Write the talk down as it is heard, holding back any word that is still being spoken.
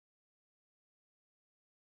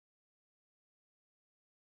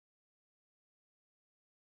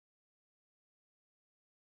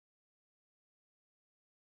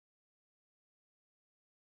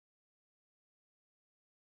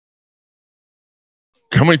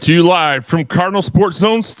Coming to you live from Cardinal Sports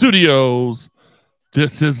Zone Studios.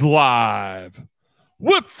 This is Live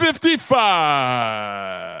with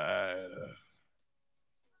 55.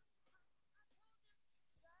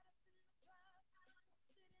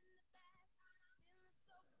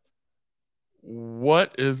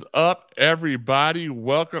 What is up, everybody?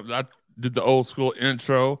 Welcome. I did the old school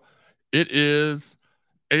intro. It is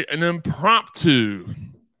an impromptu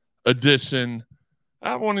edition.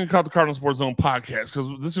 I won't even call it the Cardinal Sports Zone Podcast because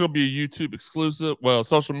this is going to be a YouTube exclusive, well,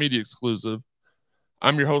 social media exclusive.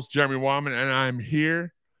 I'm your host, Jeremy Wyman, and I'm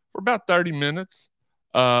here for about 30 minutes.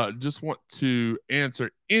 Just want to answer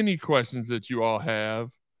any questions that you all have.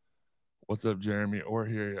 What's up, Jeremy? Or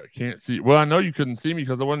here, I can't see. Well, I know you couldn't see me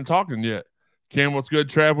because I wasn't talking yet. Cam, what's good?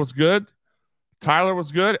 Trav, what's good? Tyler,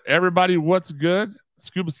 what's good? Everybody, what's good?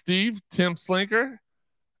 Scuba Steve, Tim Slinker,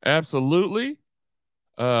 absolutely.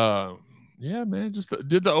 Yeah, man, just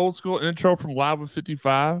did the old school intro from Live with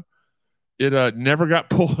 55. It never got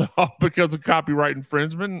pulled off because of copyright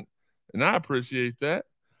infringement, and I appreciate that.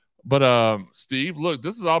 But Steve, look,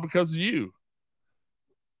 this is all because of you.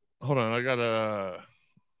 Hold on, I got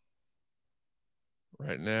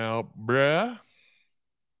right now, bruh.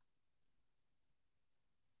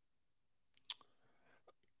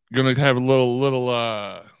 Gonna have a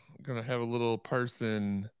little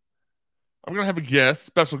person. I'm going to have a guest,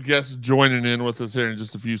 special guest joining in with us here in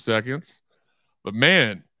just a few seconds. But,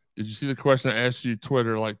 man, did you see the question I asked you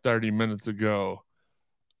Twitter like 30 minutes ago?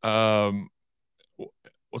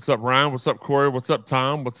 What's up, Ryan? What's up, Corey? What's up,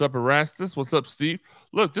 Tom? What's up, Erastus? What's up, Steve?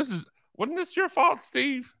 Look, wasn't this your fault,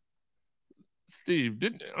 Steve? Steve,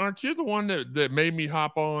 aren't you the one that made me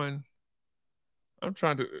hop on? I'm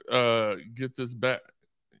trying to get this back,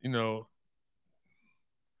 you know.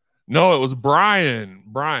 No, it was Brian,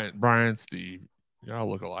 Steve. Y'all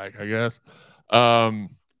look alike, I guess.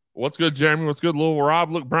 What's good, Jeremy? What's good, Lil Rob?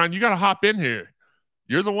 Look, Brian, you got to hop in here.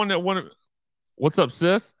 You're the one that wanted. What's up,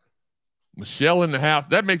 sis? Michelle in the house.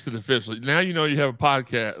 That makes it official. Now you know you have a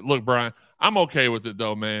podcast. Look, Brian, I'm okay with it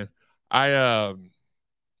though, man. I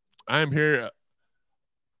am here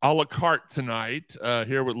a la carte tonight.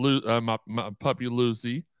 Here with my puppy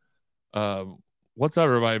Lucy. What's up,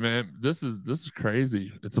 everybody, man? This is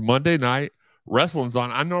crazy. It's a Monday night. Wrestling's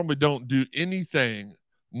on. I normally don't do anything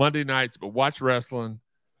Monday nights but watch wrestling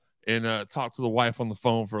and talk to the wife on the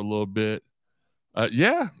phone for a little bit.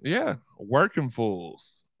 Yeah. Working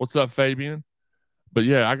fools. What's up, Fabian? But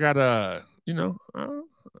yeah, I got I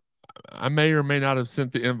may or may not have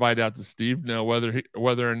sent the invite out to Steve. Now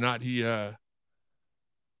whether or not he all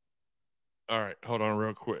right, hold on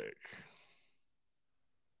real quick.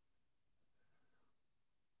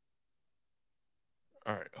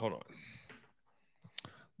 All right, hold on.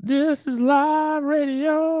 This is live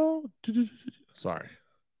radio. Sorry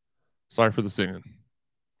for the singing.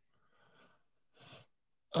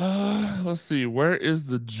 Let's see. Where is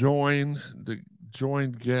the joined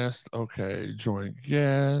guest? Okay, joined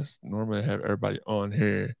guest. Normally I have everybody on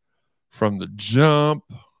here from the jump.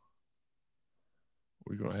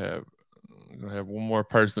 We're gonna have one more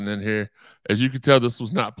person in here. As you can tell, this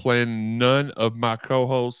was not planned. None of my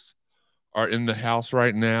co-hosts are in the house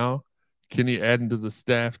right now. Kenny adding to the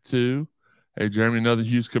staff too. Hey, Jeremy, another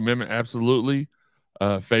huge commitment. Absolutely.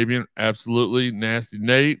 Fabian, absolutely. Nasty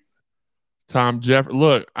Nate. Tom Jeff.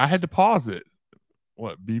 Look, I had to pause it.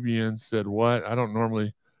 What? BBN said what? I don't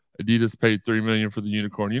normally. Adidas paid $3 million for the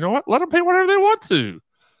unicorn. You know what? Let them pay whatever they want to.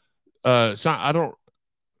 Sean, I don't.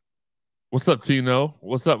 What's up, Tino?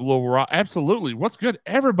 What's up, Lil Rock? Absolutely. What's good,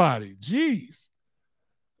 everybody? Jeez.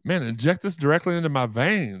 Man, inject this directly into my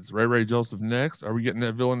veins. Ray Joseph next. Are we getting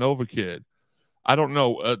that Villanova kid? I don't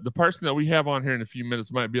know. The person that we have on here in a few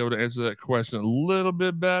minutes might be able to answer that question a little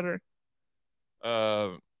bit better.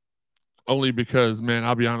 Only because, man,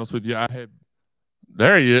 I'll be honest with you.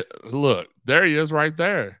 There he is. Look, there he is right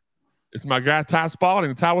there. It's my guy, Ty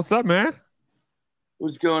Spalding. Ty, what's up, man?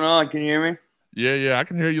 What's going on? Can you hear me? Yeah. I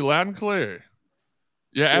can hear you loud and clear.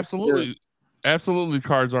 Yeah, absolutely. Absolutely,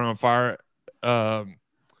 cards are on fire.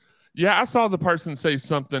 Yeah, I saw the person say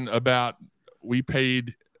something about we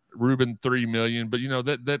paid Rueben $3 million, but you know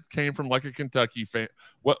that came from like a Kentucky fan.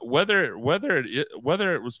 Whether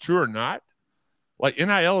it was true or not, like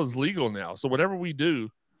NIL is legal now, so whatever we do,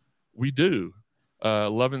 we do.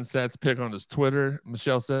 Loving Sat's pick on his Twitter.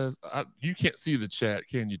 Michelle says you can't see the chat,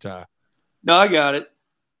 can you, Ty? No, I got it.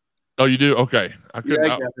 Oh, you do? Okay, I couldn't.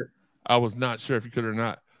 Yeah, I got it. I was not sure if you could or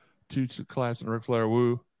not. Two claps and Ric Flair.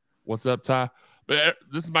 Woo. What's up, Ty? But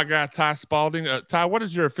this is my guy, Ty Spalding. Ty, what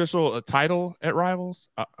is your official title at Rivals?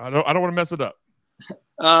 I don't want to mess it up.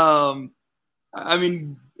 I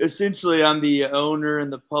mean, essentially, I'm the owner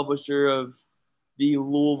and the publisher of the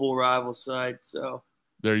Louisville rival side. So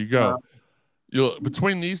there you go.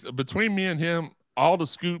 Between me and him, all the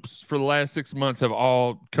scoops for the last 6 months have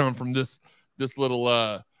all come from this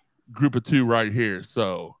little group of two right here.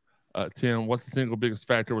 So, Tim, what's the single biggest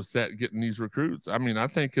factor with getting these recruits? I mean, I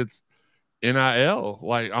think it's NIL.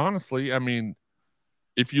 Like, honestly, I mean,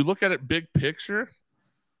 if you look at it big picture,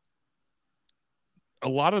 a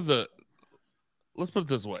lot of let's put it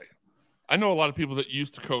this way. I know a lot of people that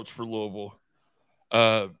used to coach for Louisville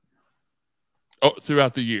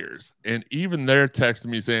throughout the years, and even they're texting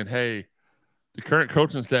me saying, hey, the current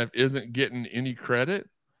coaching staff isn't getting any credit.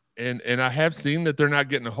 And I have seen that they're not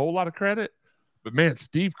getting a whole lot of credit. But, man,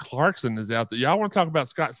 Steve Clarkson is out there. Y'all want to talk about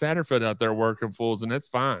Scott Satterfield out there working fools, and that's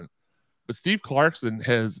fine. But Steve Clarkson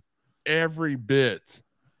has every bit.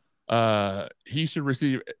 He should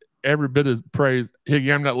receive every bit of praise.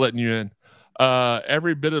 Higgy, I'm not letting you in.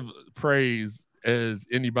 Every bit of praise as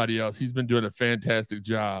anybody else. He's been doing a fantastic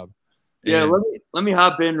job. Yeah, let me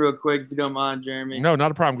hop in real quick if you don't mind, Jeremy. No,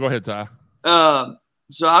 not a problem. Go ahead, Ty.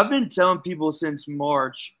 So I've been telling people since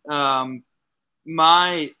March. I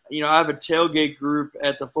have a tailgate group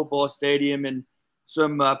at the football stadium, and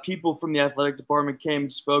some people from the athletic department came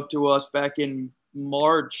and spoke to us back in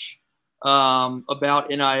March about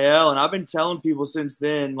NIL, and I've been telling people since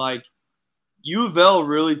then, like, U of L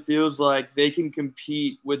really feels like they can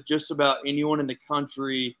compete with just about anyone in the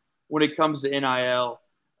country when it comes to NIL.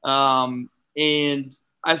 And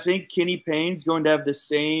I think Kenny Payne's going to have the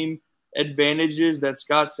same advantages that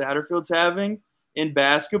Scott Satterfield's having in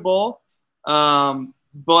basketball. But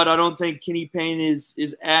I don't think Kenny Payne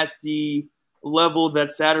is at the level that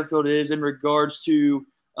Satterfield is in regards to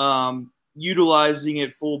utilizing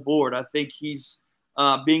it full board. I think he's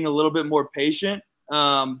being a little bit more patient.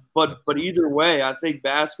 But either way, I think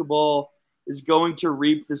basketball is going to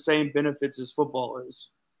reap the same benefits as football is.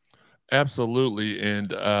 Absolutely.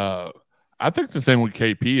 And I think the thing with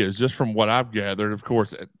KP is, just from what I've gathered, of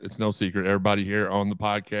course, it's no secret. Everybody here on the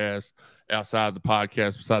podcast, outside the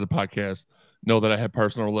podcast, beside the podcast, know that I have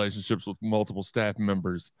personal relationships with multiple staff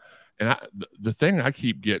members. And the thing I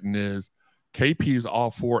keep getting is KP is all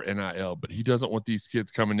for NIL, but he doesn't want these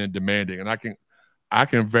kids coming in demanding. And I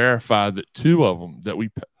can verify that two of them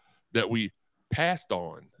that we passed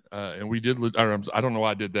on, and we did. I don't know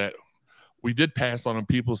why I did that. We did pass on them.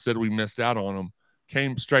 People said we missed out on them.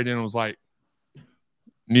 Came straight in and was like,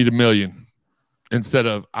 need $1 million. Instead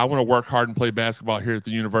of, I want to work hard and play basketball here at the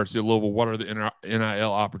University of Louisville. What are the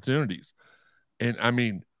NIL opportunities? And I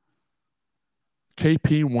mean,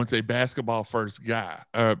 KP wants a basketball first guy,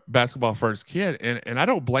 basketball first kid. And I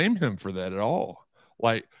don't blame him for that at all.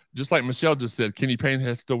 Like, just like Michelle just said, Kenny Payne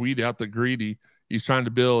has to weed out the greedy. He's trying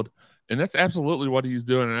to build. And that's absolutely what he's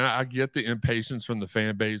doing. And I get the impatience from the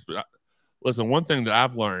fan base, but listen, one thing that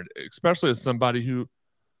I've learned, especially as somebody who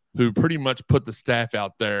pretty much put the staff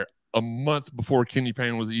out there a month before Kenny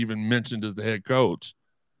Payne was even mentioned as the head coach,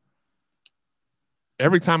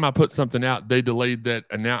 every time I put something out, they delayed that.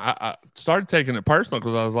 And now I started taking it personal,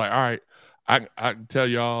 because I was like, all right, I can tell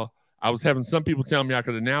y'all, I was having some people tell me I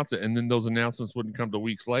could announce it, and then those announcements wouldn't come to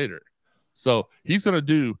weeks later. So he's going to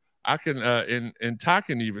do, I can, and Ty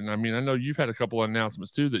can even, I mean, I know you've had a couple of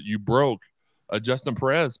announcements too that you broke, Justin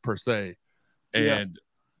Perez per se. And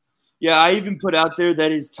yeah, I even put out there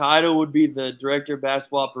that his title would be the director of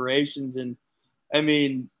basketball operations. And I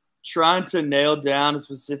mean, trying to nail down a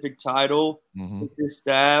specific title with your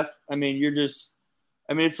staff, I mean,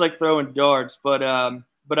 it's like throwing darts. But I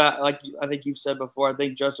think you've said before, I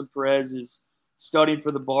think Justin Perez is studying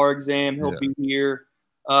for the bar exam. He'll be here.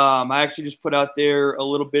 I actually just put out there a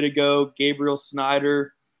little bit ago, Gabriel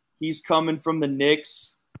Snyder. He's coming from the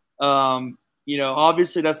Knicks.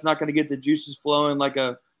 Obviously that's not going to get the juices flowing like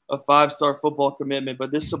a 5-star football commitment,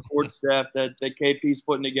 but this support staff that KP's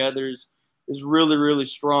putting together is really, really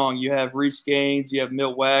strong. You have Reese Gaines, you have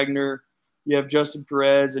Milt Wagner, you have Justin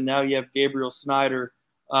Perez, and now you have Gabriel Snyder.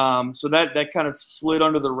 So that kind of slid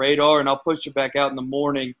under the radar, and I'll push it back out in the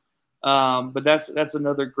morning. But that's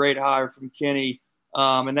another great hire from Kenny,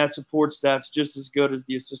 and that support staff's just as good as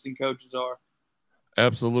the assistant coaches are.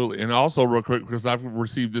 Absolutely. And also, real quick, because I've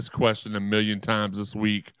received this question 1 million times this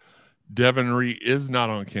week, Devin Ree is not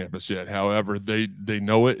on campus yet. However, they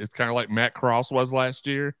know it. It's kind of like Matt Cross was last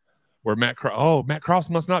year, where Matt Cross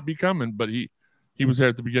must not be coming, but he was there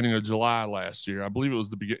at the beginning of July last year. I believe it was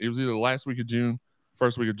it was either the last week of June,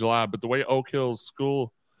 first week of July. But the way Oak Hill's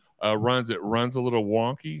school runs a little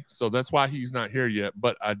wonky, so that's why he's not here yet.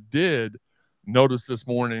 But I did notice this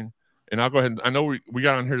morning, and I'll go ahead. I know we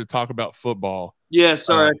got on here to talk about football. Yeah,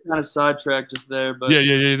 sorry, I kind of sidetracked us there. But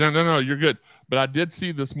yeah. No, you're good. But I did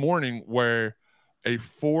see this morning where a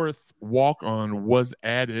fourth walk-on was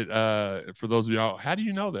added. For those of y'all, how do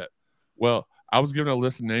you know that? Well, I was given a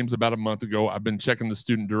list of names about a month ago. I've been checking the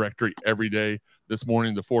student directory every day. This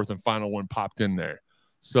morning, the fourth and final one popped in there.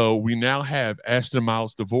 So we now have Ashton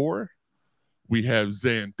Miles DeVore. We have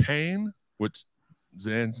Zan Payne, which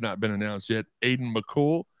Zan's not been announced yet. Aiden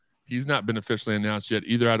McCool, he's not been officially announced yet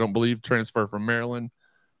either, I don't believe, transfer from Maryland.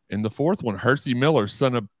 And the fourth one, Hersey Miller,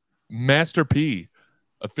 son of Master P,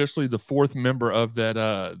 officially the fourth member of that.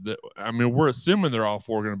 I mean, we're assuming they're all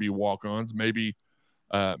four going to be walk-ons. Maybe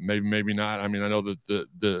not. I mean, I know that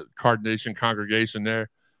the Cardinal congregation there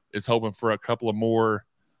is hoping for a couple of more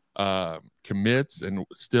commits, and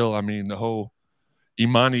still, I mean, the whole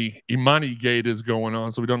Emoni gate is going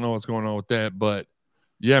on, so we don't know what's going on with that. But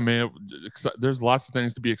yeah, man, there's lots of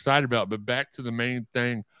things to be excited about. But back to the main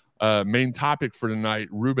thing, main topic for tonight: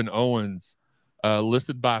 Rueben Owens,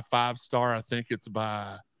 listed by 5-star. I think it's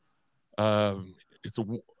by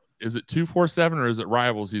is it 247 or is it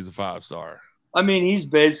Rivals? He's a 5-star. I mean, he's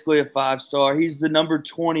basically a 5-star. He's the number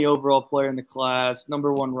 20 overall player in the class,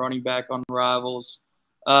 number 1 running back on Rivals.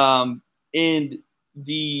 And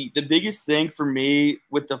the biggest thing for me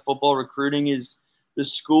with the football recruiting is the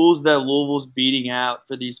schools that Louisville's beating out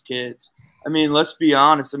for these kids. I mean, let's be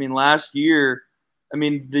honest. I mean, last year, I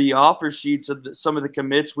mean, the offer sheets of some of the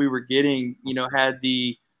commits we were getting, you know, had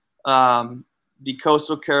the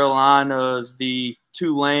Coastal Carolinas, the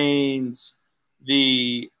Tulanes,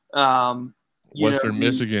 the Western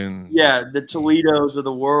Michigan. Yeah, the Toledos of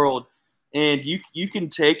the world. And you can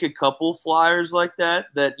take a couple flyers like that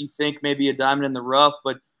you think maybe a diamond in the rough,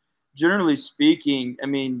 but generally speaking, I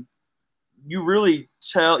mean, you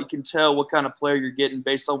can tell what kind of player you're getting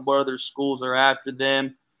based on what other schools are after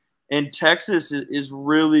them. And Texas is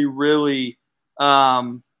really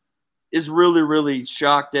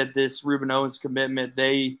shocked at this Rueben Owens commitment.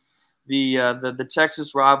 The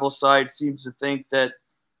Texas rival side seems to think that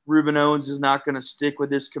Rueben Owens is not going to stick with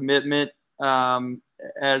this commitment.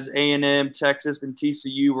 As A&M, Texas, and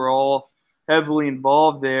TCU were all heavily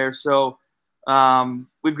involved there. So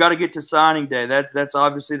we've got to get to signing day. That's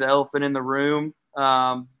obviously the elephant in the room.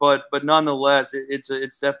 But nonetheless,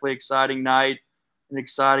 it's definitely an exciting night, an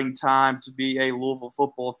exciting time to be a Louisville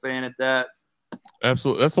football fan at that.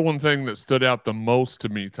 Absolutely. That's the one thing that stood out the most to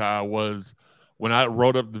me, Ty, was when I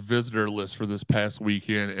wrote up the visitor list for this past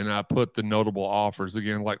weekend and I put the notable offers.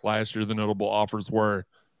 Again, like last year, the notable offers were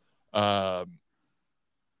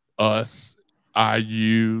us,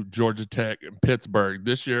 IU, Georgia Tech, and Pittsburgh.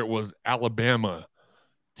 This year it was Alabama,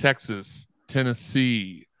 Texas,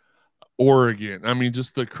 Tennessee, Oregon. I mean,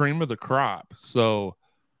 just the cream of the crop. So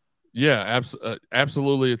yeah,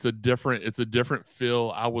 absolutely. It's a different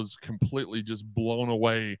feel. I was completely just blown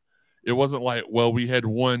away. It wasn't like, well, we had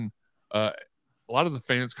one, a lot of the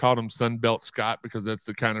fans called him Sunbelt Scott because that's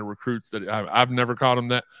the kind of recruits that I've never called him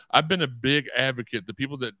that. I've been a big advocate. The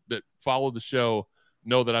people that follow the show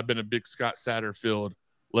know that I've been a big Scott Satterfield,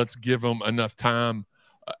 let's give him enough time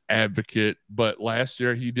advocate. But last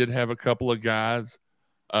year he did have a couple of guys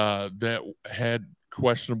that had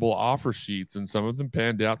questionable offer sheets, and some of them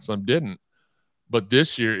panned out, some didn't. But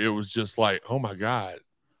this year it was just like, oh my God,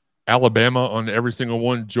 Alabama on every single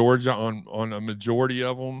one, Georgia on a majority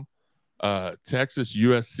of them, Texas,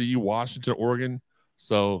 USC, Washington, Oregon.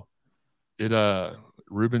 So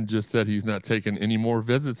Rueben just said he's not taking any more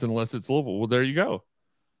visits unless it's Louisville. Well, there you go.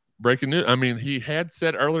 Breaking news. I mean, he had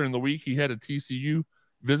said earlier in the week he had a TCU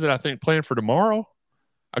visit, I think, planned for tomorrow.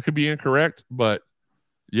 I could be incorrect, but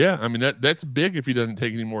yeah, I mean, that's big if he doesn't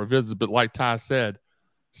take any more visits. But like Ty said,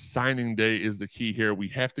 signing day is the key here. We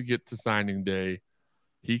have to get to signing day.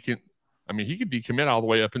 He could decommit all the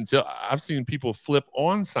way up until I've seen people flip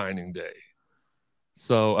on signing day.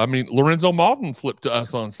 So, I mean, Lorenzo Malton flipped to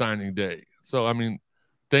us on signing day. So, I mean,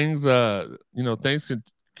 things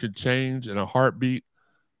could change in a heartbeat.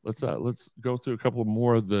 Let's go through a couple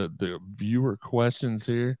more of the viewer questions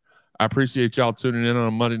here. I appreciate y'all tuning in on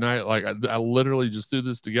a Monday night. Like I literally just threw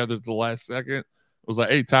this together at the last second. I was like,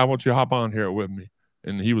 hey, Ty, why don't you hop on here with me?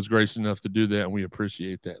 And he was gracious enough to do that, and we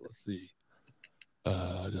appreciate that. Let's see.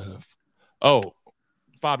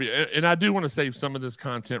 Fabio, and I do want to save some of this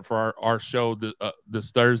content for our show this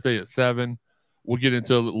Thursday at 7. We'll get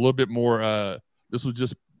into a little bit more. This was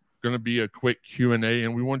just going to be a quick Q&A,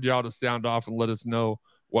 and we wanted y'all to sound off and let us know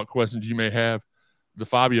what questions you may have. The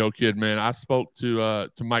Fabio kid, man, I spoke to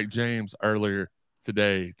Mike James earlier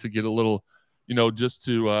today to get a little, just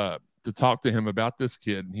to talk to him about this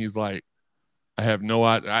kid. And he's like, I have no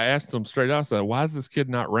idea. I asked him straight out, I said, why is this kid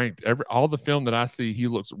not ranked? All the film that I see, he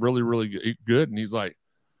looks really, really good. And he's like,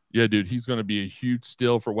 yeah, dude, he's going to be a huge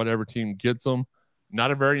steal for whatever team gets him.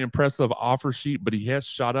 Not a very impressive offer sheet, but he has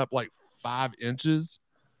shot up like 5 inches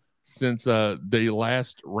since they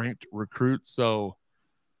last ranked recruit. So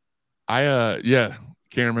yeah,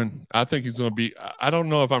 Cameron, I think he's going to be, I don't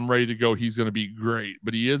know if I'm ready to go. He's going to be great,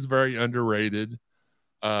 but he is very underrated.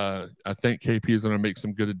 I think KP is going to make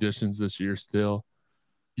some good additions this year still.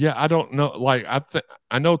 Yeah, I don't know. Like,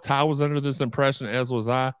 I know Ty was under this impression, as was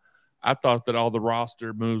I. I thought that all the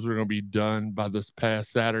roster moves were going to be done by this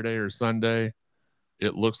past Saturday or Sunday.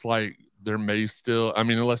 It looks like there may still, I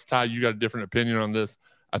mean, unless Ty, you got a different opinion on this,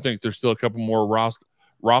 I think there's still a couple more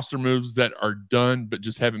roster moves that are done but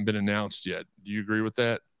just haven't been announced yet. Do you agree with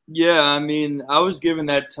that? Yeah, I mean, I was given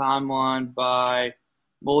that timeline by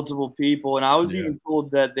multiple people, and I was even told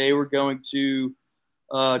that they were going to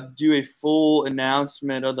do a full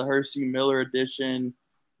announcement of the Hersey Miller edition,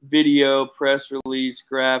 video, press release,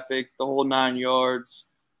 graphic, the whole 9 yards.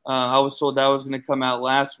 I was told that was going to come out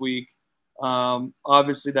last week.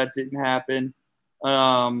 Obviously, that didn't happen.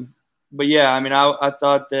 But yeah, I mean, I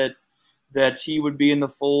thought that he would be in the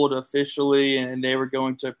fold officially, and they were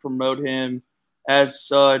going to promote him as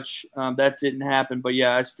such. That didn't happen. But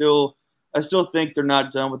yeah, I still think they're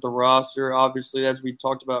not done with the roster. Obviously, as we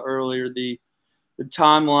talked about earlier, the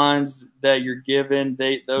timelines that you're given,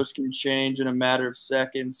 those can change in a matter of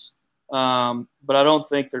seconds. But I don't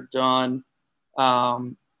think they're done.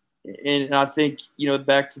 And I think,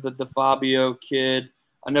 back to the Fabio kid,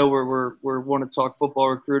 I know we want to talk football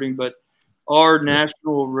recruiting, but our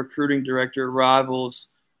national recruiting director at Rivals,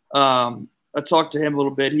 I talked to him a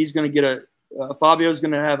little bit. He's going to get Fabio's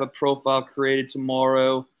going to have a profile created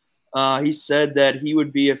tomorrow. He said that he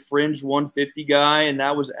would be a fringe 150 guy, and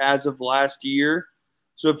that was as of last year.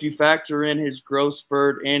 So if you factor in his growth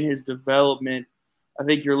spurt and his development, I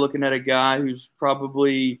think you're looking at a guy who's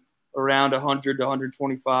probably around 100 to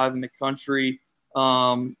 125 in the country,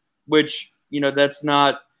 which, that's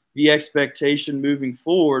not the expectation moving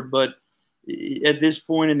forward. But at this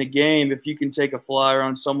point in the game, if you can take a flyer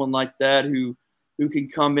on someone like that who can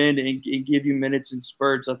come in and give you minutes and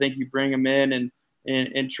spurts, I think you bring him in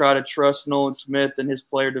and try to trust Nolan Smith and his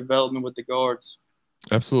player development with the guards.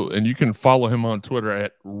 Absolutely. And you can follow him on Twitter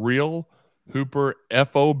at Real Hooper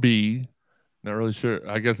FOB. Not really sure.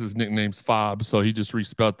 I guess his nickname's Fob, so he just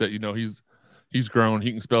respelled that. He's grown.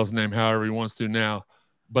 He can spell his name however he wants to now.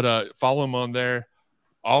 But follow him on there.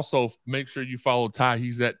 Also, make sure you follow Ty.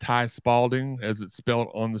 He's at Ty Spalding, as it's spelled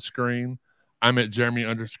on the screen. I'm at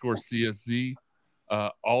Jeremy_CSZ.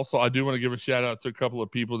 Also, I do want to give a shout out to a couple of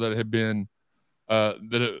people that have been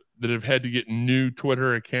that have had to get new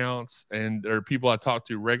Twitter accounts, and there are people I talk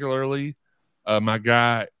to regularly. My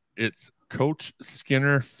guy, it's Coach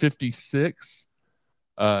Skinner 56,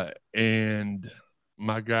 and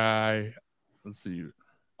my guy, let's see.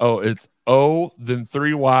 Oh, it's O, then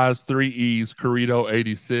 3 Y's, 3 E's, Corrito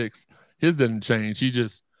 86. His didn't change.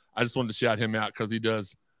 I just wanted to shout him out because he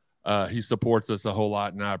does. He supports us a whole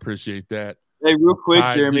lot, and I appreciate that. Hey, real quick,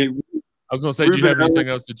 Jeremy. I was going to say, do you have anything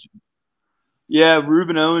else that you? Yeah,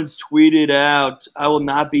 Rueben Owens tweeted out, "I will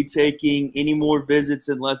not be taking any more visits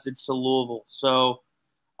unless it's to Louisville." So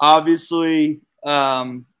obviously,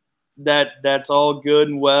 that's all good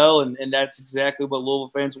and well, and that's exactly what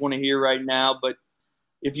Louisville fans want to hear right now. But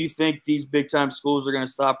if you think these big time schools are going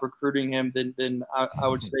to stop recruiting him, then I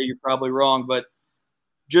would say you're probably wrong. But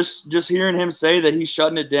just hearing him say that he's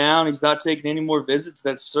shutting it down, he's not taking any more visits,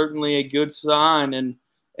 that's certainly a good sign, and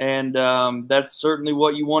that's certainly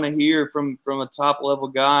what you want to hear from a top level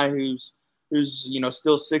guy who's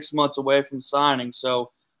still 6 months away from signing.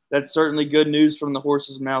 So that's certainly good news from the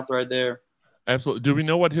horse's mouth right there. Absolutely. Do we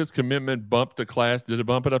know what his commitment bumped the class? Did it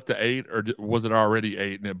bump it up to 8, or was it already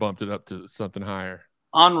 8 and it bumped it up to something higher?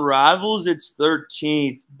 On Rivals, it's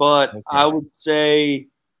 13th, but okay. I would say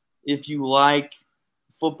if you like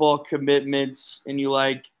football commitments and you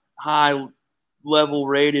like high level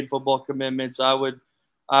rated football commitments, I would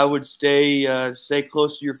stay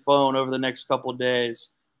close to your phone over the next couple of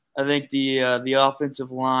days. I think the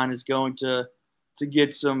offensive line is going to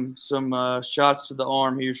get some shots to the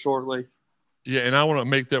arm here shortly. Yeah, and I want to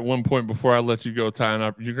make that one point before I let you go, Ty. And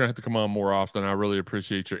you're going to have to come on more often. I really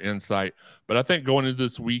appreciate your insight. But I think going into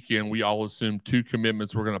this weekend, we all assumed 2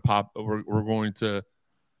 commitments were going to pop. We're going to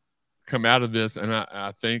come out of this, and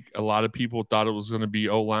I think a lot of people thought it was going to be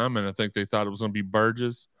O-lineman. I think they thought it was going to be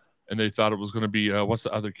Burgess, and they thought it was going to be what's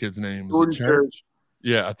the other kid's name? Is it Church?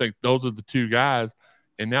 Yeah, I think those are the 2 guys.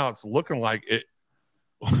 And now it's looking like it.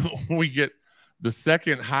 We get the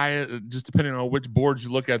second highest, just depending on which boards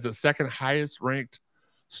you look at, the second highest ranked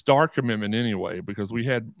star commitment anyway, because we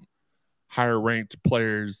had higher ranked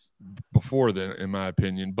players before then, in my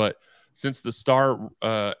opinion. But since the star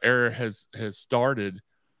era has started,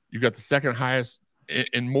 you got the second highest,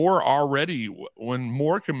 and Moore already, when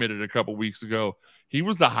Moore committed a couple weeks ago, he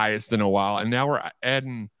was the highest in a while, and now we're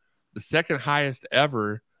adding the second highest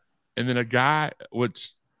ever. And then a guy,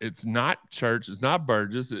 which it's not Church, it's not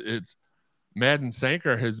Burgess, it's Madden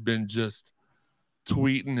Sanker, has been just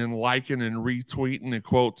tweeting and liking and retweeting and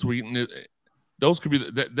quote tweeting it. Those could be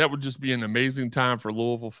that would just be an amazing time for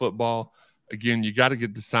Louisville football. Again, you got to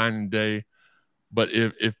get to signing day, but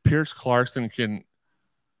if Pierce Clarkson can,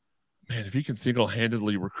 man, if he can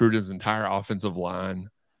single-handedly recruit his entire offensive line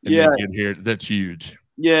and then get here, that's huge.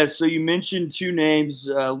 Yeah, so you mentioned two names,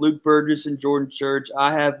 Luke Burgess and Jordan Church.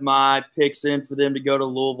 I have my picks in for them to go to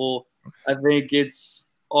Louisville. I think it's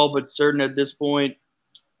all but certain at this point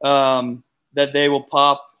that they will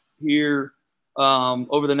pop here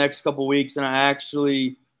over the next couple weeks. And I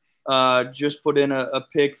actually just put in a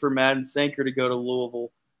pick for Madden Sanker to go to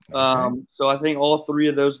Louisville. So I think all three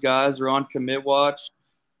of those guys are on commit watch.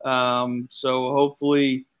 So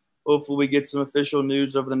hopefully we get some official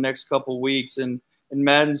news over the next couple weeks. And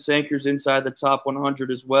Madden Sanker's inside the top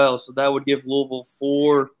 100 as well. So that would give Louisville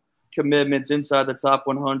 4 commitments inside the top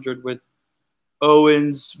 100 with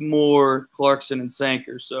Owens, Moore, Clarkson, and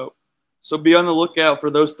Sanker. So be on the lookout for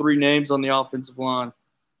those 3 names on the offensive line.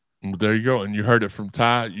 There you go. And you heard it from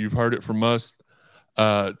Ty. You've heard it from us.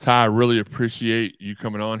 Ty, I really appreciate you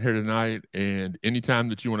coming on here tonight. And anytime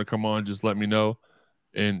that you want to come on, just let me know.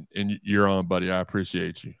 And you're on, buddy. I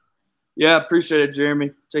appreciate you. Yeah, appreciate it,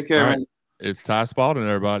 Jeremy. Take care, man. It's Ty Spalding,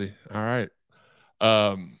 everybody. All right.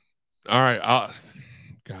 All right.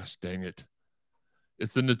 Gosh dang it.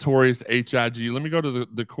 It's the notorious HIG. Let me go to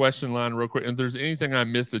the question line real quick. And if there's anything I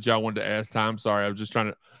missed that y'all wanted to ask Ty, I'm sorry. I was just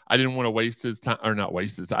I didn't want to waste his time, or not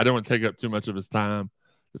waste his time. I don't want to take up too much of his time.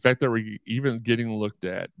 The fact that we're even getting looked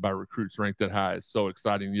at by recruits ranked that high is so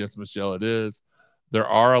exciting. Yes, Michelle, it is. There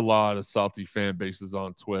are a lot of salty fan bases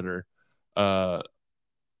on Twitter.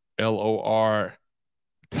 LOR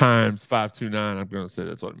times 529. I'm going to say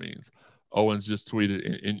that's what it means. Owens just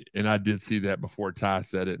tweeted, and I did see that before Ty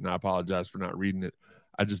said it, and I apologize for not reading it.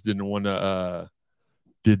 I just did not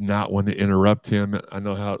want to interrupt him. I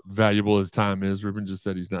know how valuable his time is. Ruben just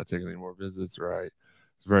said he's not taking any more visits, right?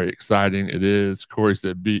 It's very exciting. It is. Corey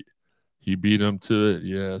said he beat him to it.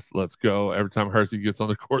 Yes, let's go. Every time Hersey gets on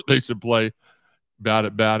the court, they should play.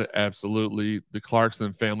 About it. Absolutely. The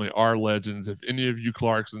Clarkson family are legends. If any of you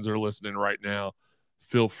Clarksons are listening right now,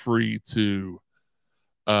 feel free to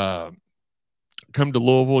come to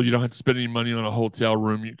Louisville. You don't have to spend any money on a hotel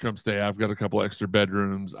room. You can come stay. I've got a couple extra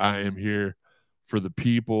bedrooms. I am here for the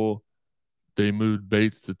people. They moved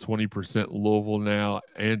Bates to 20% Louisville now.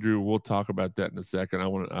 Andrew, we'll talk about that in a second. I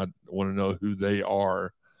want to know who they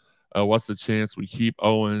are. What's the chance we keep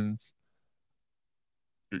Owens?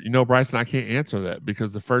 You know, Bryson, I can't answer that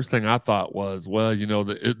because the first thing I thought was, well, you know,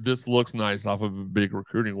 this looks nice off of a big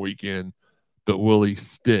recruiting weekend, but will he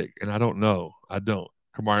stick? And I don't know. I don't.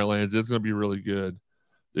 Kamari Lands, it's going to be really good.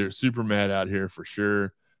 They're super mad out here for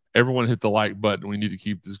sure. Everyone hit the like button. We need to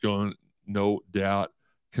keep this going, no doubt.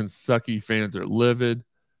 Kentucky fans are livid.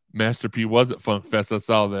 Master P was at Funk Fest. I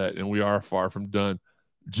saw that, and we are far from done.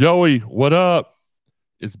 Joey, what up?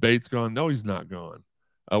 Is Bates gone? No, he's not gone.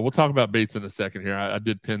 We'll talk about Bates in a second here. I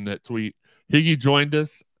did pin that tweet. Higgy joined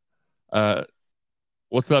us.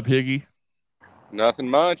 What's up, Higgy? Nothing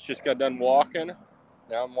much. Just got done walking.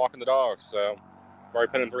 Now I'm walking the dog. So I've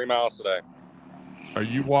already put in 3 miles today. Are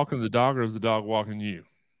you walking the dog, or is the dog walking you?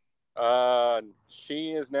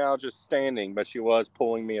 She is now just standing, but she was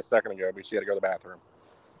pulling me a second ago, but she had to go to the bathroom.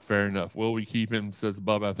 Fair enough. Will we keep him? Says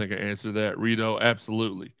Bub. I think I answered that. Rito,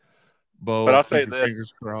 absolutely. Bo, but I'll say this.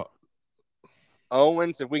 Fingers crossed.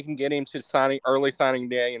 Owens, if we can get him to early signing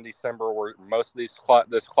day in December, where most of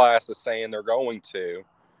this class is saying they're going to,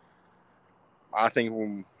 I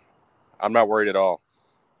think I'm not worried at all.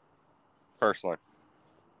 Personally,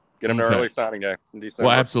 get him to early signing day in December.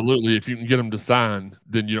 Well, absolutely. If you can get him to sign,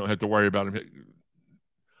 then you don't have to worry about him.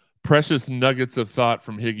 Precious nuggets of thought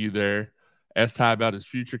from Higgy there. Asked Ty about his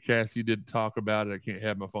future cast. He did talk about it. I can't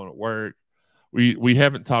have my phone at work. We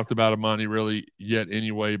haven't talked about Emoni really yet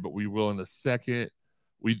anyway, but we will in a second.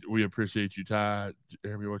 We appreciate you, Ty.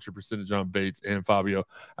 Jeremy, what's your percentage on Bates and Fabio?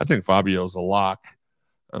 I think Fabio's a lock.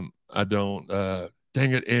 I don't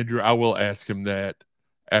dang it, Andrew. I will ask him that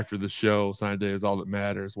after the show. Sign day is all that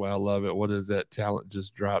matters. Well, I love it. What is that? Talent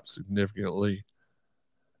just dropped significantly.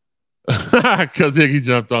 Because Higgy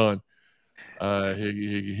jumped on.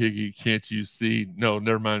 Higgy, can't you see? No,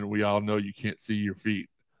 never mind. We all know you can't see your feet.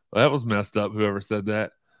 Well, that was messed up, whoever said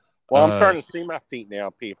that. Well, I'm starting to see my feet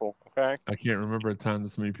now, people. Okay. I can't remember a time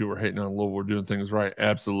this many people were hating on Louisville doing things right.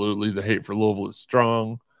 Absolutely. The hate for Louisville is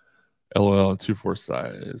strong. LOL 24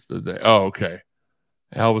 is the day. Oh, okay.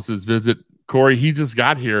 How was his visit? Corey, he just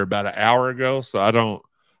got here about an hour ago, so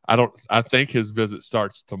I think his visit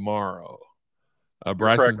starts tomorrow.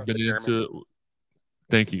 Bryson's been into it.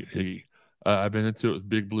 Thank you, Higgy. I've been into it with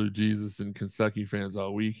Big Blue Jesus and Kentucky fans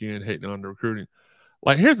all weekend, hating on the recruiting.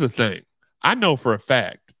 Like, here's the thing. I know for a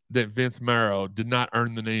fact that Vince Marrow did not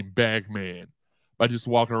earn the name Bagman by just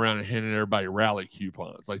walking around and handing everybody rally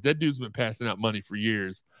coupons. Like, that dude's been passing out money for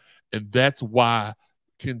years, and that's why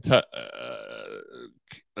Kentucky,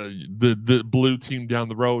 the blue team down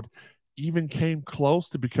the road even came close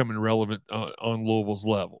to becoming relevant on Louisville's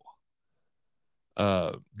level.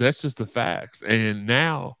 That's just the facts. And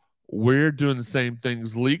now we're doing the same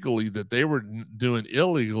things legally that they were doing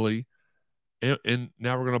illegally. And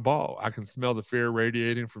now we're going to ball. I can smell the fear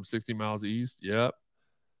radiating from 60 miles east. Yep.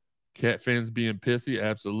 Cat fans being pissy.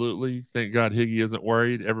 Absolutely. Thank God Higgy isn't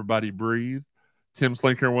worried. Everybody breathe. Tim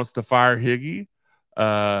Slinker wants to fire Higgy.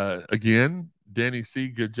 Again, Danny C.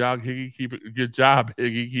 Good job, Higgy. Good job,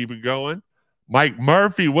 Higgy. Keep it going. Mike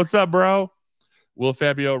Murphy. What's up, bro? Will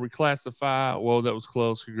Fabio reclassify? Whoa, that was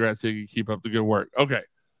close. Congrats, Higgy. Keep up the good work. Okay.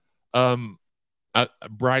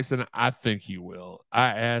 Bryson, I think he will. I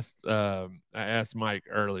asked Mike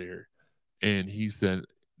earlier, and he said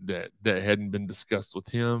that hadn't been discussed with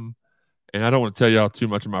him. And I don't want to tell y'all too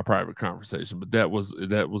much of my private conversation, but that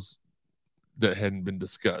hadn't been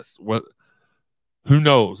discussed. Who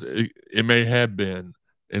knows? It may have been,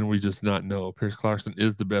 and we just not know. Pierce Clarkson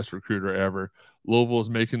is the best recruiter ever. Louisville is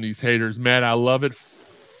making these haters mad. I love it.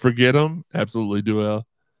 Forget them. Absolutely, Duel.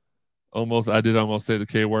 I did almost say the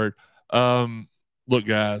K word. Look,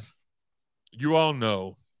 guys, you all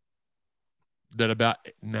know that about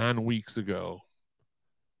 9 weeks ago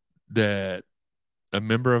that a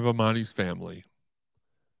member of Emoni's family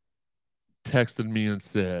texted me and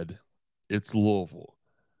said, it's Louisville.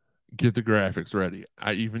 Get the graphics ready.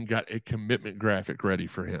 I even got a commitment graphic ready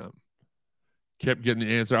for him. Kept getting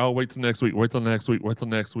the answer. Oh, wait till next week. Wait till next week. Wait till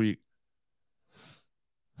next week.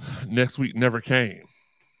 Next week never came.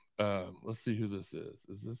 Let's see who this is.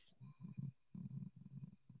 Is this?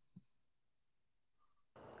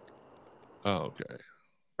 Oh, okay.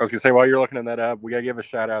 I was going to say, while you're looking at that up, we got to give a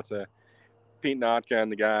shout out to Pete Notka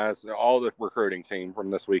and the guys, all the recruiting team from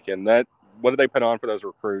this weekend. What did they put on for those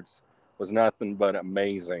recruits was nothing but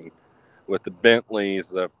amazing, with the Bentleys,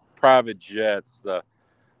 the private jets, the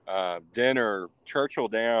dinner, Churchill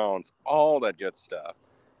Downs, all that good stuff.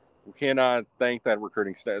 We cannot thank the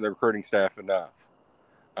recruiting staff enough.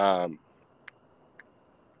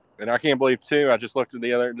 And I can't believe, too, I just looked at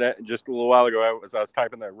the other day, just a little while ago, as I was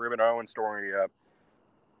typing that Rueben Owens story up.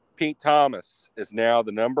 Pete Thomas is now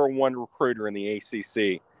the #1 recruiter in the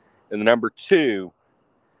ACC and the #2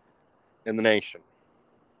 in the nation.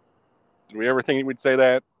 Did we ever think we'd say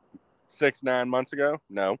that 6-9 months ago?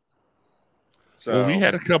 No. So, well, we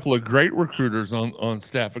had a couple of great recruiters on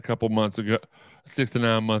staff a couple months ago, 6 to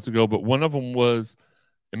 9 months ago, but one of them was,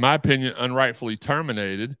 in my opinion, unrightfully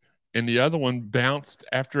terminated, and the other one bounced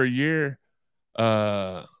after a year.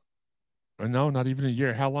 No, not even a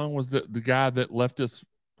year. How long was the guy that left us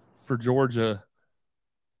for Georgia?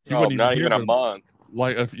 Not even a month.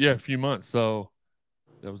 Like, a few months. So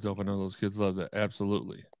that was dope. I know those kids loved that.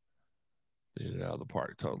 Absolutely. They hit it out of the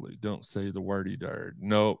park. Totally. Don't say the wordy dirt.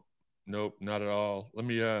 Nope, not at all. Let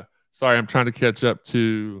me, sorry, I'm trying to catch up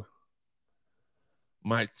to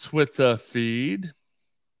my Twitter feed.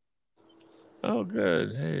 Oh,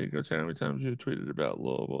 good. Hey, go check how many times you tweeted about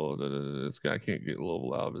Louisville. This guy can't get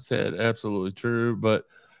Louisville out of his head. Absolutely true. But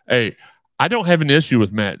hey, I don't have an issue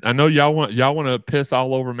with Matt. I know y'all want to piss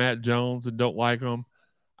all over Matt Jones and don't like him.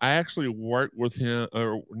 I actually worked with him,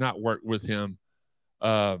 or not worked with him.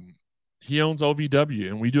 He owns OVW,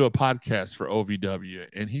 and we do a podcast for OVW,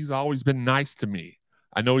 and he's always been nice to me.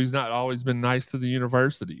 I know he's not always been nice to the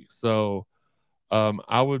university. So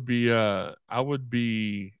I would be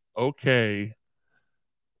okay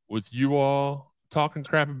with you all talking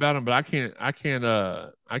crap about him, but I can't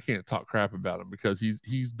talk crap about him because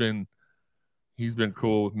he's been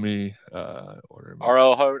cool with me.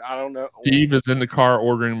 RL Hote, I don't know. Steve is in the car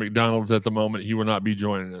ordering McDonald's at the moment. He will not be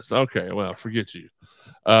joining us. Okay, well, forget you.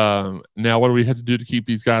 Now what do we have to do to keep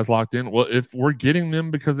these guys locked in? Well, if we're getting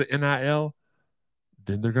them because of NIL,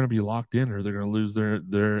 then they're going to be locked in, or they're going to lose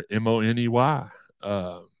their MONEY.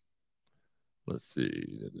 Let's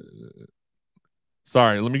see.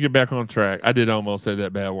 Sorry, let me get back on track. I did almost say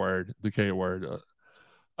that bad word, the K word.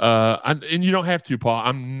 And you don't have to, Paul.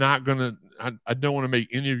 I'm not gonna. I don't want to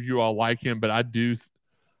make any of you all like him, but I do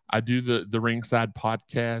I do the Ringside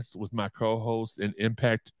Podcast with my co-host and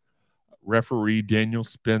Impact referee Daniel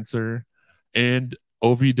Spencer and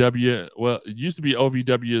OVW. Well, it used to be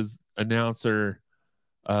OVW's announcer.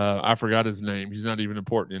 I forgot his name. He's not even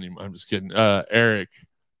important anymore. I'm just kidding. Eric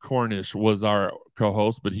Cornish was our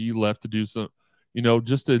co-host, but he left to do some,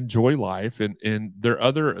 just to enjoy life. And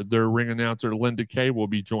their ring announcer, Linda Kay, will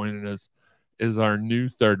be joining us as our new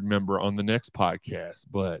third member on the next podcast.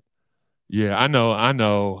 But yeah, I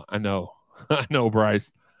know,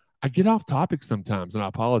 Bryce. I get off topic sometimes, and I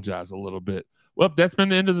apologize a little bit. Well, that's been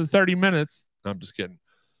the end of the 30 minutes. No, I'm just kidding.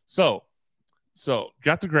 So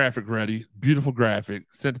got the graphic ready. Beautiful graphic.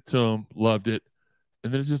 Sent it to him. Loved it.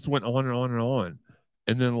 And then it just went on and on and on.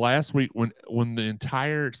 And then last week when the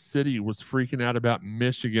entire city was freaking out about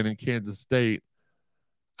Michigan and Kansas State,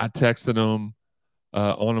 I texted them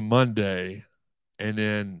on a Monday. And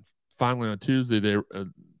then finally on Tuesday,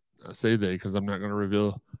 I say they because I'm not going to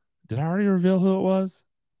reveal. Did I already reveal who it was?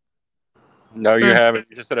 No, you haven't.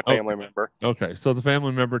 You just said a family member. Okay. So the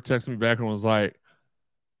family member texted me back and was like,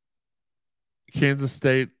 Kansas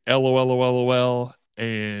State, LOL,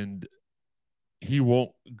 and he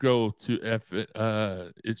won't go to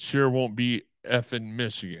it sure won't be effing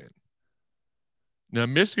Michigan. Now,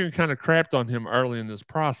 Michigan kind of crapped on him early in this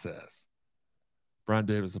process. Brian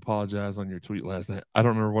Davis apologized on your tweet last night. I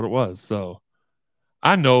don't remember what it was. So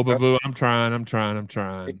I know, boo-boo. I'm trying.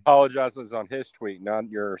 He apologizes on his tweet, not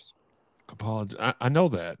yours. I know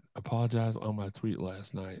that. Apologize on my tweet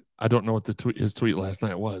last night. I don't know what his tweet last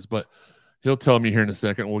night was, but he'll tell me here in a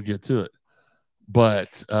second. We'll get to it.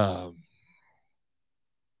 But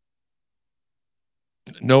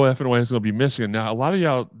no effing way it's going to be Michigan. Now, a lot of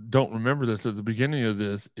y'all don't remember this. At the beginning of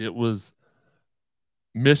this, it was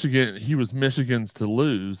Michigan. He was Michigan's to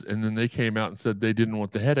lose, and then they came out and said they didn't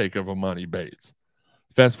want the headache of Emoni Bates.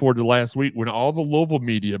 Fast forward to last week when all the Louisville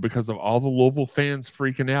media, because of all the Louisville fans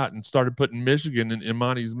freaking out and started putting Michigan in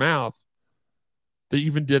Imani's mouth, they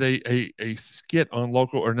even did a skit on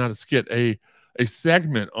local, or not a skit, a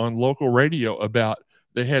segment on local radio about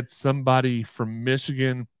they had somebody from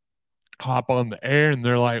Michigan hop on the air, and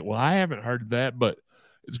they're like, well, I haven't heard that, but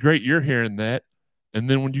it's great you're hearing that. And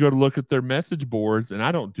then when you go to look at their message boards, and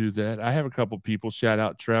I don't do that, I have a couple people, shout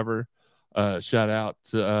out Trevor, shout out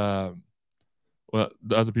to well,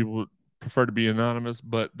 the other people would prefer to be anonymous,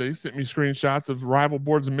 but they sent me screenshots of rival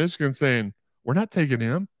boards in Michigan saying, we're not taking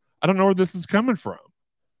him. I don't know where this is coming from.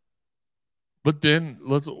 But then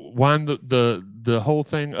let's wind the whole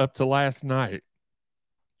thing up to last night.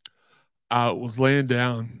 I was laying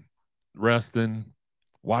down, resting,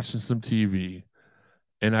 watching some TV,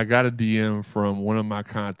 and I got a DM from one of my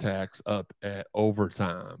contacts up at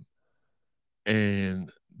Overtime.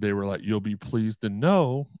 And they were like, you'll be pleased to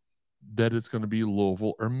know that it's going to be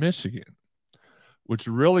Louisville or Michigan, which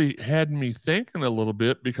really had me thinking a little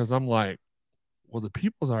bit, because I'm like, well, the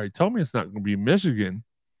people's already told me it's not going to be Michigan.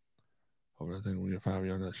 I think we get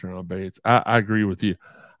Fabio. I'm not sure on Bates. I agree with you.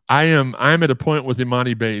 I'm at a point with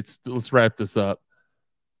Emoni Bates. Let's wrap this up.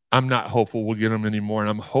 I'm not hopeful we'll get him anymore, and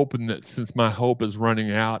I'm hoping that since my hope is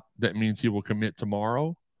running out, that means he will commit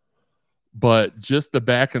tomorrow. But just the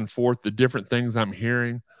back and forth, the different things I'm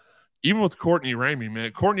hearing, even with Courtney Ramey,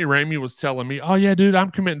 man. Courtney Ramey was telling me, oh, yeah, dude, I'm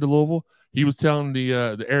committing to Louisville. He was telling the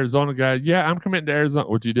Arizona guy, yeah, I'm committing to Arizona,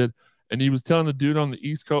 which he did. And he was telling the dude on the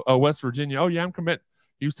East Coast, West Virginia, oh, yeah, I'm committing.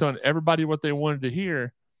 He was telling everybody what they wanted to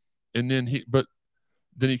hear. And then he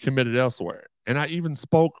committed elsewhere. And I even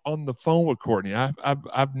spoke on the phone with Courtney.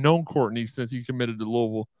 I've known Courtney since he committed to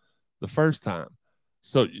Louisville the first time.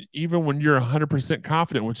 So even when you're 100%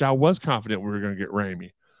 confident, which I was confident we were going to get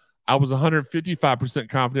Ramey, I was 155%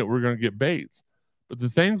 confident we were going to get Bates. But the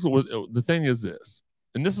thing is this,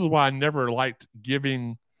 and this is why I never liked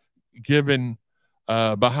giving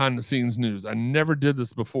behind the scenes news. I never did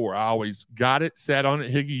this before. I always got it, sat on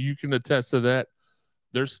it. Higgy, you can attest to that.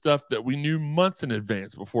 There's stuff that we knew months in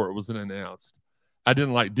advance before it was announced. I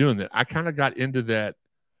didn't like doing that. I kind of got into that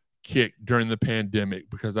kick during the pandemic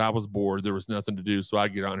because I was bored. There was nothing to do. So I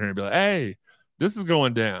get on here and be like, hey, this is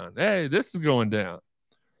going down. Hey, this is going down.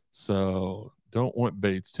 So don't want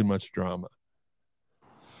Bates, too much drama.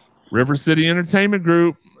 River City Entertainment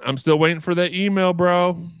Group. I'm still waiting for that email,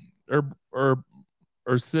 bro. Or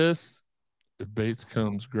sis. If Bates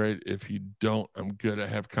comes, great. If you don't, I'm good. I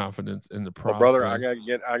have confidence in the process. Well, brother, I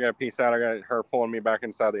gotta peace out. I got her pulling me back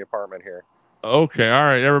inside the apartment here. Okay, all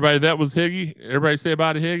right, everybody. That was Higgy. Everybody say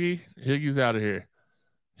bye to Higgy. Higgy's out of here.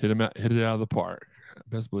 Hit it out of the park.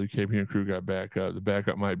 Best believe KP and crew got back up. The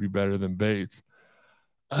backup might be better than Bates.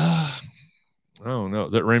 I don't know.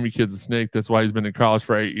 That Ramey kid's a snake. That's why he's been in college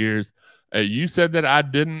for 8 years. Hey, you said that I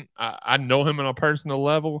didn't. I know him on a personal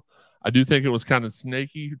level. I do think it was kind of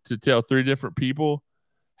snaky to tell 3 different people,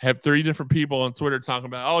 have 3 different people on Twitter talking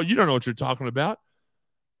about, oh, you don't know what you're talking about.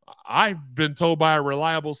 I've been told by a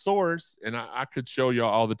reliable source, and I could show y'all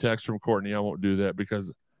all the text from Courtney. I won't do that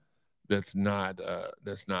because that's not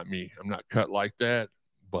me. I'm not cut like that.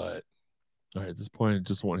 But all right, at this point, I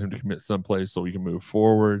just want him to commit someplace so we can move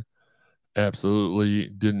forward. Absolutely.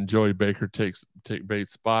 Didn't Joey Baker take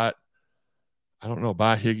Bates' spot? I don't know.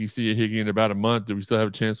 Bye, Higgy. See you, Higgy, in about a month. Do we still have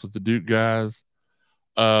a chance with the Duke guys?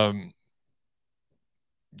 Yeah,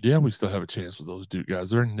 we still have a chance with those Duke guys.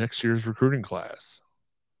 They're in next year's recruiting class.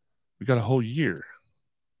 We got a whole year.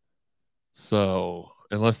 So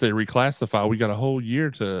unless they reclassify, we got a whole year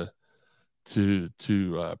to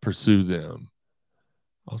pursue them.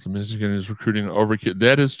 Also, Michigan is recruiting an overkid.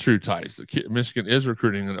 That is true, Tice. Michigan is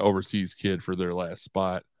recruiting an overseas kid for their last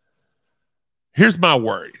spot. Here's my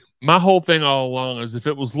worry. My whole thing all along is if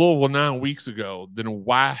it was Louisville 9 weeks ago, then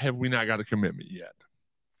why have we not got a commitment yet?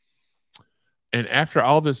 And after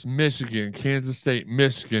all this Michigan, Kansas State,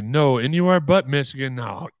 Michigan, no, anywhere but Michigan,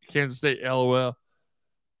 no, Kansas State, LOL.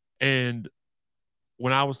 And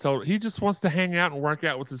when I was told he just wants to hang out and work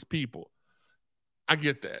out with his people, I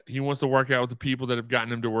get that. He wants to work out with the people that have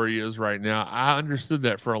gotten him to where he is right now. I understood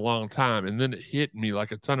that for a long time. And then it hit me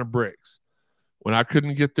like a ton of bricks when I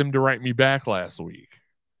couldn't get them to write me back last week.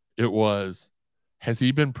 It was, has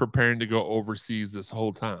he been preparing to go overseas this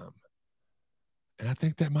whole time? And I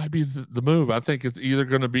think that might be the move. I think it's either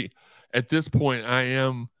going to be, at this point, I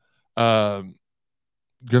am going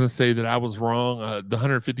to say that I was wrong. The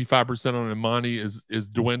 155% on Emoni is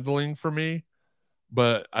dwindling for me.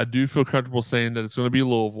 But I do feel comfortable saying that it's going to be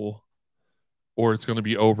Louisville or it's going to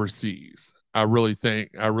be overseas. I really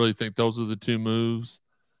think those are the 2 moves.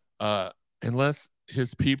 Unless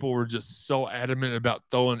his people were just so adamant about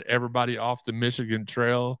throwing everybody off the Michigan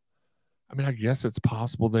trail. I mean, I guess it's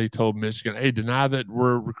possible they told Michigan, hey, deny that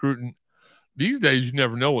we're recruiting. These days, you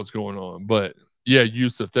never know what's going on. But, yeah,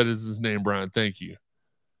 Yusuf, that is his name, Brian. Thank you.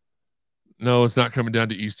 No, it's not coming down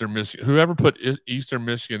to Eastern Michigan. Whoever put Eastern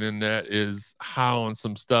Michigan in that is high on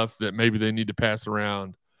some stuff that maybe they need to pass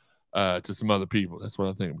around to some other people. That's what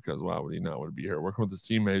I think, because why would he not want to be here working with his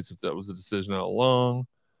teammates if that was a decision all along?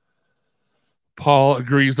 Paul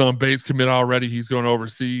agrees on Bates commit already. He's going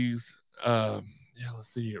overseas. Yeah,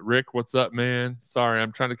 let's see. Rick, what's up, man? Sorry,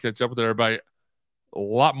 I'm trying to catch up with everybody. A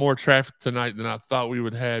lot more traffic tonight than I thought we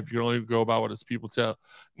would have. You only go by what his people tell.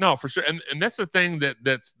 No, for sure. And that's the thing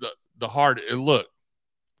that's the hard. Look,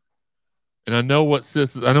 and I know what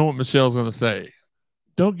Michelle's going to say.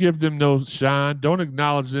 Don't give them no shine. Don't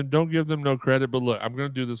acknowledge them. Don't give them no credit. But look, I'm going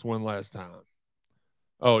to do this one last time.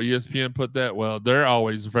 Oh, ESPN put that. Well, they're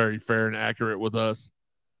always very fair and accurate with us.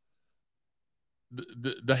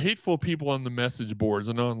 The hateful people on the message boards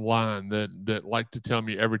and online that like to tell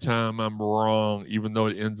me every time I'm wrong, even though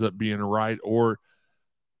it ends up being right, or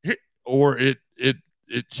it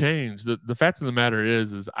changed. The fact of the matter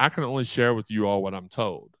is I can only share with you all what I'm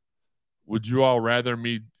told. Would you all rather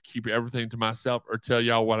me keep everything to myself or tell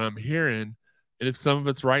y'all what I'm hearing? And if some of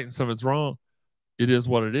it's right and some of it's wrong, it is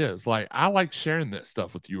what it is. Like, I like sharing that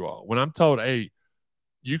stuff with you all. When I'm told, hey,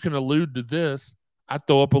 you can allude to this, I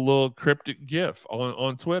throw up a little cryptic GIF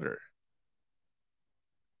on Twitter.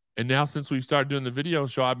 And now since we've started doing the video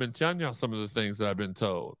show, I've been telling y'all some of the things that I've been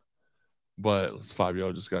told. But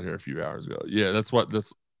Fabio just got here a few hours ago. Yeah,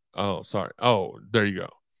 oh, sorry. Oh, there you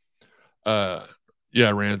go.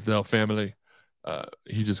 Yeah, Ransdale family.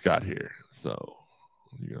 He just got here. So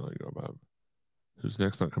you know about who's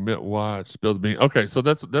next on commit watch, spill the bean. Okay, so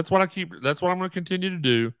that's what that's what I'm gonna continue to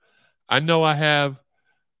do. I know I have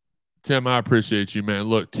Tim, I appreciate you, man.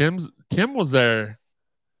 Look, Tim was there.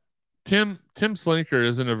 Tim Slinker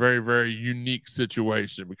is in a very, very unique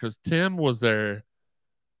situation because Tim was there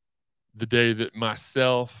the day that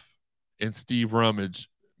myself and Steve Rummage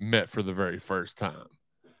met for the very first time.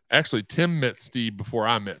 Actually, Tim met Steve before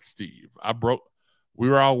I met Steve. We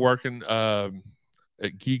were all working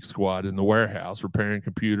at Geek Squad in the warehouse repairing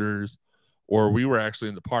computers, or we were actually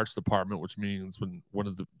in the parts department, which means when one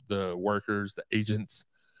of the workers, the agents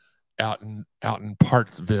out in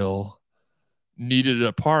Partsville needed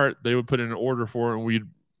a part, they would put in an order for it and we'd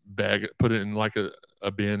bag it, put it in like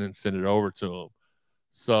a bin and send it over to them.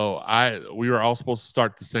 So we were all supposed to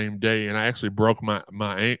start the same day, and I actually broke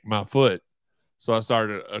my foot. So I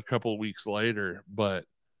started a couple of weeks later, but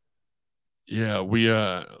yeah, we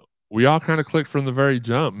all kind of clicked from the very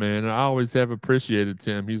jump, man. I always have appreciated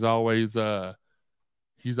Tim. He's always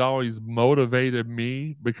motivated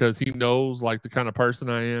me because he knows like the kind of person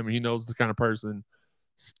I am. He knows the kind of person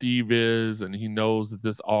Steve is, and he knows that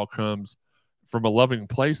this all comes from a loving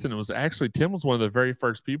place. And it was actually, Tim was one of the very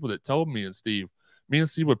first people that told me and Steve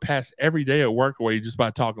would pass every day at work away just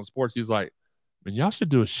by talking sports. He's like, man, y'all should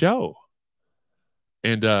do a show.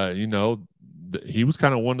 And, you know, he was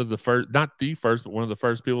kind of one of the first, not the first, but one of the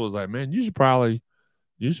first people was like, man, you should probably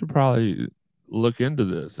look into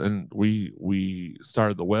this. And we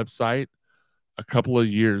started the website a couple of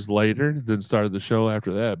years later, then started the show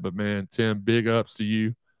after that. But man, Tim, big ups to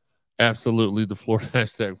you. Absolutely, the Florida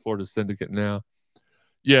hashtag Florida Syndicate now.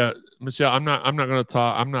 Yeah, Michelle, I'm not going to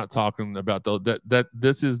talk. I'm not talking about those. That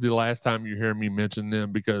this is the last time you hear me mention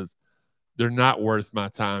them because they're not worth my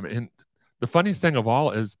time. And the funniest thing of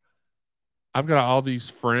all is I've got all these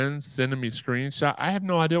friends sending me screenshots. I have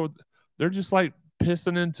no idea what they're just like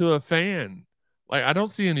pissing into a fan. Like, I don't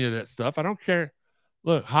see any of that stuff. I don't care.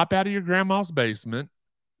 Look, hop out of your grandma's basement,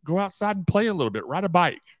 go outside and play a little bit, ride a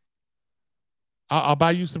bike. I'll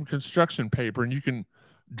buy you some construction paper and you can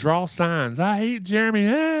draw signs. I hate Jeremy.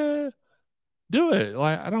 Do it.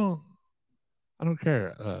 Like, I don't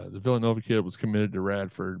care. The Villanova kid was committed to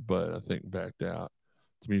Radford, but I think backed out.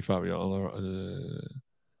 To me, Fabio.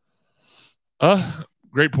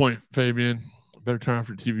 Great point, Fabian. Better turn off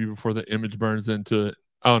your TV before the image burns into it.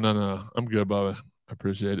 Oh, no. I'm good, Bubba. I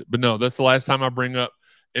appreciate it. But no, that's the last time I bring up,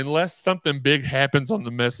 unless something big happens on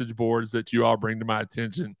the message boards that you all bring to my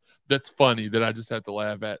attention that's funny that I just have to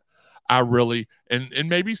laugh at. I really, and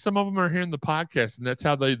maybe some of them are hearing the podcast, and that's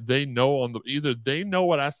how they know on the, either they know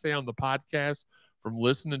what I say on the podcast from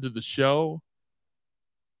listening to the show,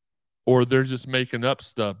 or they're just making up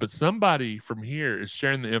stuff. But somebody from here is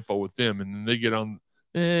sharing the info with them, and then they get on,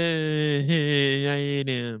 hey, I hate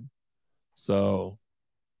him. So,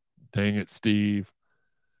 dang it, Steve.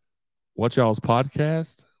 What y'all's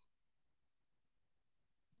podcast?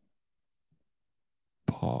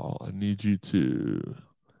 Paul, I need you to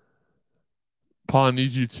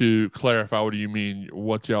clarify. What do you mean?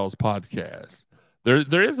 What y'all's podcast?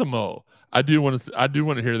 There is a Mo. I do want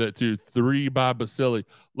to hear that too. 3 by Basili.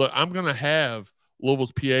 Look, I'm gonna have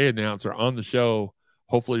Louisville's PA announcer on the show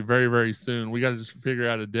hopefully very, very soon. We got to just figure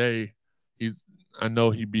out a day. I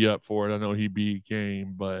know he'd be up for it. I know he'd be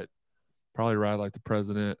game, but probably ride like the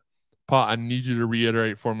president. Paul, I need you to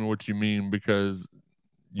reiterate for me what you mean, because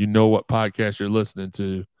you know what podcast you're listening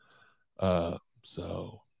to.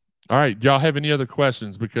 So, all right. Y'all have any other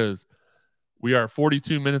questions? Because we are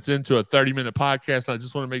 42 minutes into a 30-minute podcast. I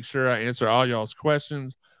just want to make sure I answer all y'all's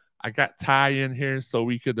questions. I got Ty in here so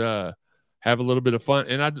we could have a little bit of fun.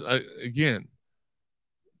 And I again,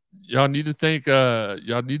 y'all need to thank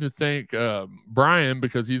Brian,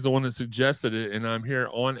 because he's the one that suggested it. And I'm here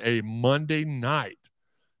on a Monday night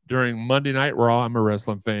during Monday Night Raw. I'm a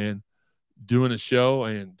wrestling fan doing a show,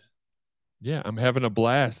 and yeah, I'm having a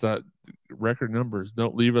blast. Record numbers.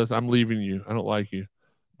 Don't leave us. I'm leaving you. I don't like you,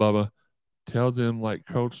 Bubba. Tell them like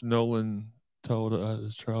Coach Nolan told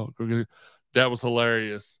us. Go get it. That was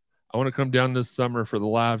hilarious. I want to come down this summer for the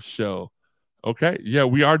live show. Okay. Yeah,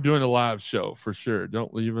 we are doing a live show for sure.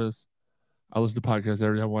 Don't leave us. I listen to podcasts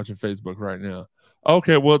every day. I'm watching Facebook right now.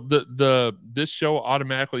 Okay. Well, this show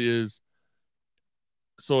automatically is,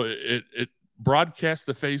 so it broadcasts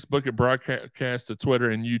to Facebook, it broadcasts to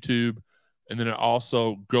Twitter and YouTube, and then it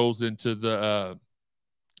also goes into the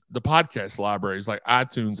podcast libraries like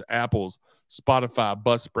iTunes, Apple's, Spotify,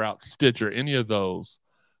 Buzzsprout, Stitcher, any of those.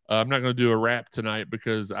 I'm not going to do a wrap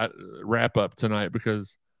up tonight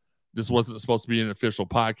because this wasn't supposed to be an official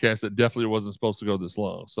podcast. It definitely wasn't supposed to go this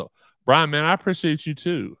long. So, Brian, man, I appreciate you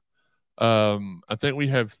too. I think we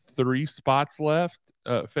have 3 spots left.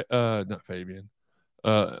 Not Fabian.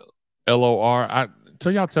 LOR.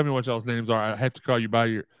 Until y'all tell me what y'all's names are, I have to call you by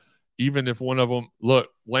your. Even if one of them, look,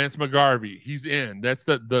 Lance McGarvey, he's in. That's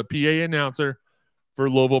the PA announcer for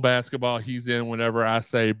Louisville basketball. He's in whenever I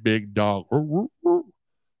say big dog.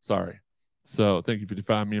 Sorry. So thank you for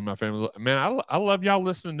defying me and my family. Man, I love y'all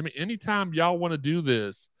listening to me. Anytime y'all want to do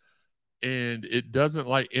this and it doesn't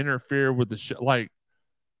like interfere with the show, like,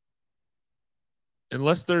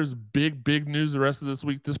 unless there's big news the rest of this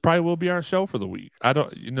week, this probably will be our show for the week. I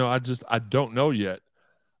don't know yet.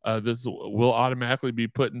 This will automatically be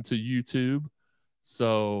put into YouTube.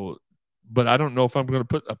 So, but I don't know if I'm going to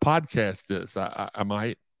put a podcast this. I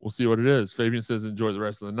might. We'll see what it is. Fabian says enjoy the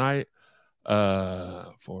rest of the night.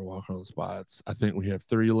 4 walk-on spots. I think we have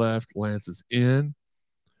 3 left. Lance is in.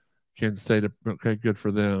 Kansas State. Okay, good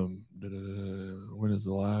for them. When is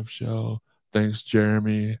the live show? Thanks,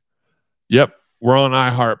 Jeremy. Yep, we're on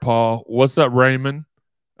iHeart, Paul. What's up, Raymond?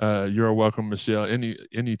 You're welcome, Michelle.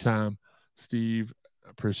 Anytime. Steve,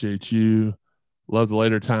 appreciate you. Love the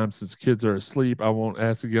later time since kids are asleep. I won't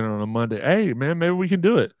ask again on a Monday. Hey, man, maybe we can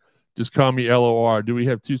do it. Just call me LOR. Do we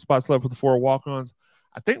have 2 spots left with the 4 walk-ons?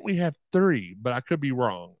 I think we have 3, but I could be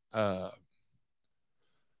wrong.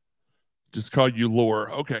 Just call you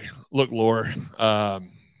Lore. Okay. Look, Lore, I'm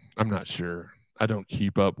not sure. I don't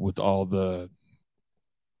keep up with all the...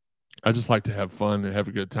 I just like to have fun and have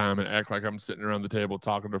a good time and act like I'm sitting around the table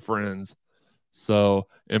talking to friends. So,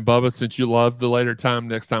 and Bubba, since you love the later time,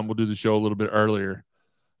 next time we'll do the show a little bit earlier.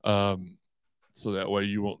 So that way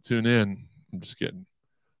you won't tune in. I'm just kidding.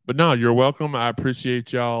 But no, you're welcome. I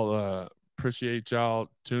appreciate y'all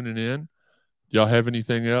tuning in. Y'all have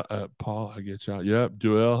anything else? Paul, I get y'all. Yep.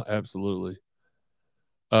 Duel. Absolutely.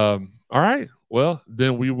 All right. Well,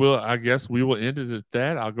 then I guess we will end it at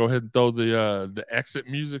that. I'll go ahead and throw the exit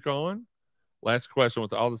music on. Last question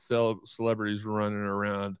with all the celebrities running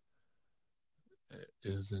around.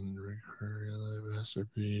 Is in recurring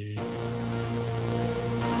recipe.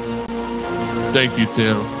 Thank you,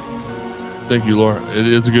 Tim. Thank you, Laura. It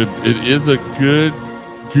is a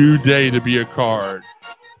good day to be a card.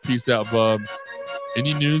 Peace out, bub.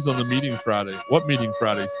 Any news on the meeting Friday? What meeting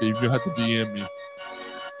Friday, Steve? You'll have to DM me.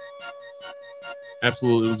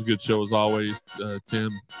 Absolutely, it was a good show as always,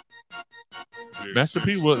 Tim. Master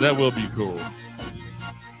P, that will be cool.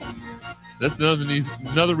 That's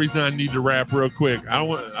another reason I need to rap real quick. I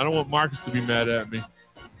don't want Marcus to be mad at me.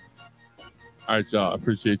 All right, y'all. I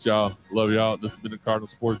appreciate y'all. Love y'all. This has been the Cardinal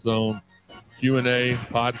Sports Zone Q&A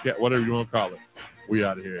podcast, whatever you want to call it. We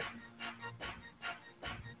out of here.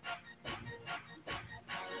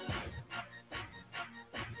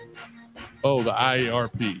 Oh, the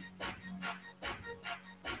IARP.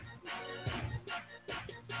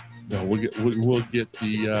 No, we'll get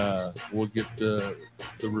the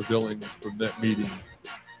revealing from that meeting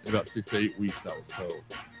in about 6 to 8 weeks, I was told.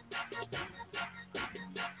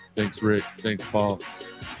 Thanks, Rick. Thanks, Paul.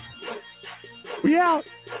 We out.